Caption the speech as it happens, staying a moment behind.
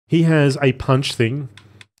He has a punch thing.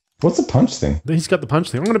 What's a punch thing? He's got the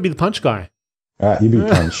punch thing. I'm going to be the punch guy. You be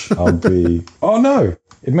punch. I'll be... Oh, no.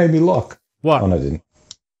 It made me lock. What? Oh, no, it didn't.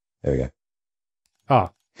 There we go.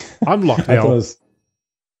 Ah, I'm locked I now. thought it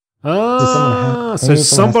was... So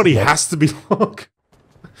somebody has to be locked.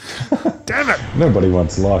 Damn it! Nobody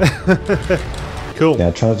wants lock. Cool.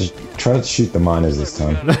 Yeah, try to shoot the miners this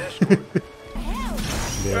time.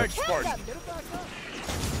 Yeah.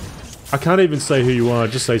 I can't even say who you are.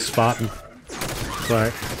 Just say Spartan.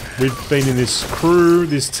 Right. We've been in this crew,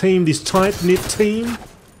 this team, this tight-knit team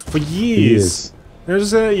for years.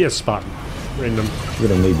 There's Spartan. Random. We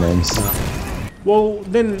don't need names. Well,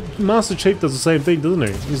 then Master Chief does the same thing, doesn't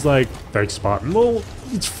he? He's like, thanks, Spartan. Well,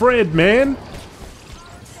 it's Fred, man.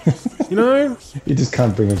 You know? He just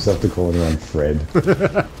can't bring himself to call anyone Fred. Do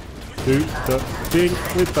the thing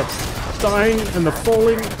with the dying and the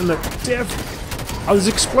falling and the death. Oh, there's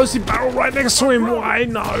an explosive barrel right next to him. Why?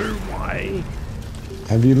 No, why?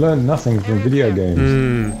 Have you learned nothing from video games?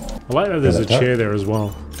 I like that there's a chair there as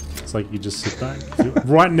well. It's like you just sit back.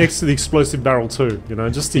 Right next to the explosive barrel too, you know,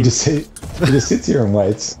 just he just sits here and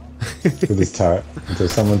waits with his turret until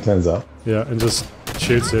someone turns up. Yeah, and just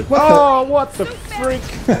shoots it. Oh, what the freak?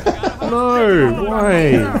 No,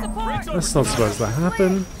 why? That's not supposed to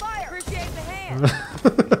happen.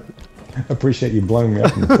 Appreciate you blowing me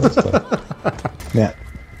up in the first place. Now,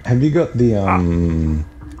 have you got the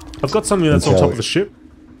I've got something that's on top of the ship.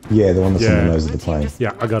 Yeah, the one that's on the nose of the plane.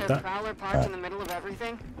 Yeah, I got that. Right.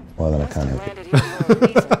 Well, then I can't help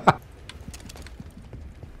it.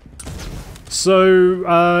 So,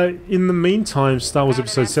 in the meantime, Star Wars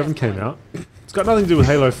Episode 7 came out. It's got nothing to do with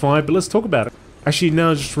Halo 5, but let's talk about it. Actually, now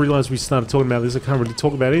I just realised we started talking about this. I can't really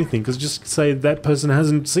talk about anything, because just say that person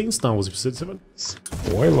hasn't seen Star Wars Episode 7.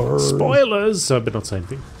 Spoilers! Spoilers! So I better not say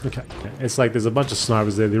anything. Okay. It's like there's a bunch of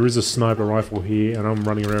snipers there. There is a sniper rifle here, and I'm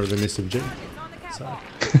running around with an SMG. So.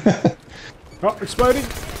 Oh, exploding!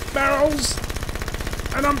 Barrels!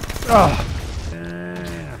 And I'm...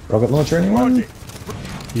 Rocket launcher, anyone?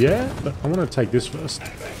 Yeah, but I want to take this first.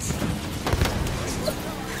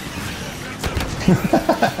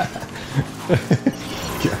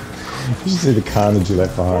 You should see the carnage you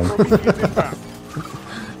left behind.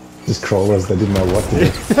 Just crawlers, they didn't know what to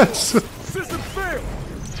do.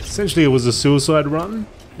 Essentially, it was a suicide run,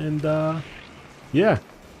 and yeah.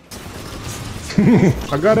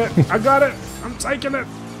 I got it! I got it! I'm taking it!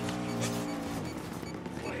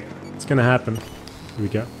 It's gonna happen. Here we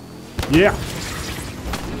go. Yeah!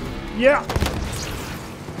 Yeah!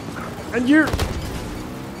 And you!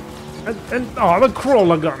 And oh, the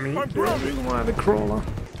crawler got me. Why the crawler?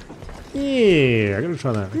 Yeah, I'm gonna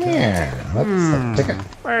try that. Okay. Yeah, that's a ticket.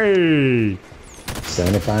 Hey!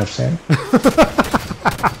 75 cents.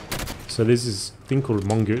 So there's this thing called a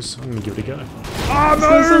mongoose. I'm gonna give it a go. Oh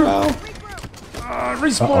no!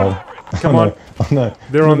 Respawn! Come on. Oh no.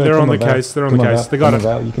 They're on the case. They're on the case. They got it.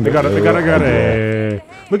 They got it. They got it. Got it.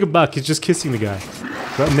 Look at Buck. He's just kissing the guy.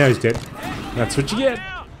 But now he's dead. That's what you get.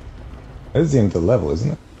 This is the end of the level,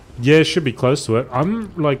 isn't it? Yeah, it should be close to it.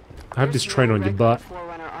 I'm like, I have this train on your butt.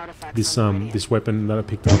 This this weapon that I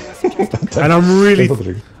picked up, and I'm really.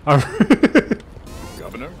 Governor.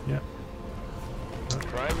 Yeah.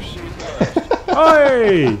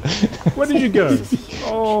 Hey! Where did you go?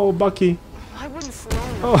 Oh, Bucky.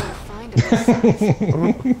 Oh.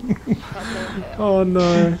 Oh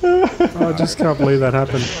no. Oh, I just can't believe that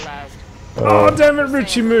happened. Oh, damn it,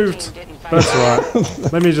 Richie moved. That's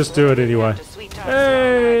right. Let me just do it anyway.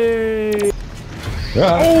 Hey! Oh!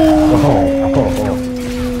 Oh!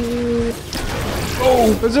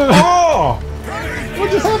 Oh! What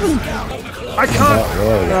just happened? I can't.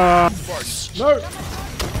 No.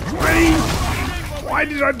 Why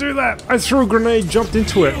did I do that? I threw a grenade, jumped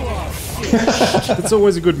into it. It's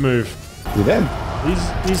always a good move. You dead?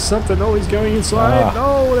 He's something. Oh, he's going inside.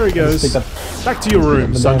 Oh, there he goes. Back to your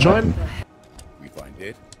room, sunshine. We find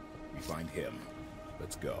it. We find him.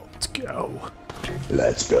 Let's go. Let's go.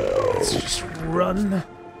 Let's go. Let's just run.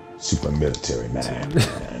 Super military man.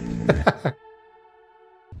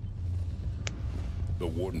 The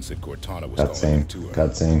warden said Cortana was Cutscene.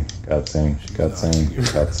 Cutscene. Cutscene. Cutscene.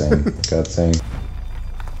 Cutscene. Cutscene.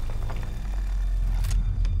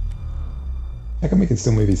 How come he can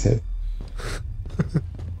still move his head?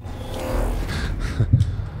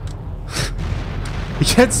 He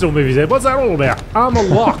can still move his head. What's that all about? Armor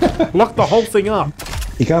lock. Lock the whole thing up.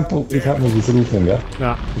 He can't pull. He can't move his little finger.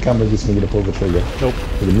 Nah. He can't move his finger to pull the trigger. Nope.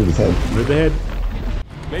 He can move his head. Move the head.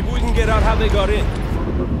 Maybe we can get out how they got in.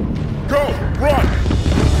 Go! Run!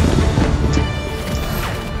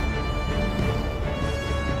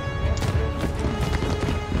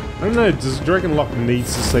 I don't know, do you reckon Locke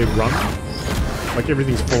needs to say run? Like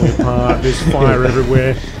everything's falling apart, there's fire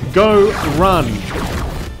everywhere. Go, run!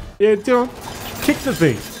 Yeah, kick the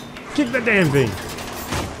thing. Kick the damn thing.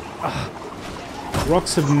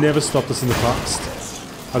 Rocks have never stopped us in the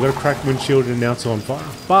past. I got a cracked windshield and now it's on fire.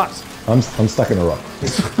 But I'm stuck in a rock.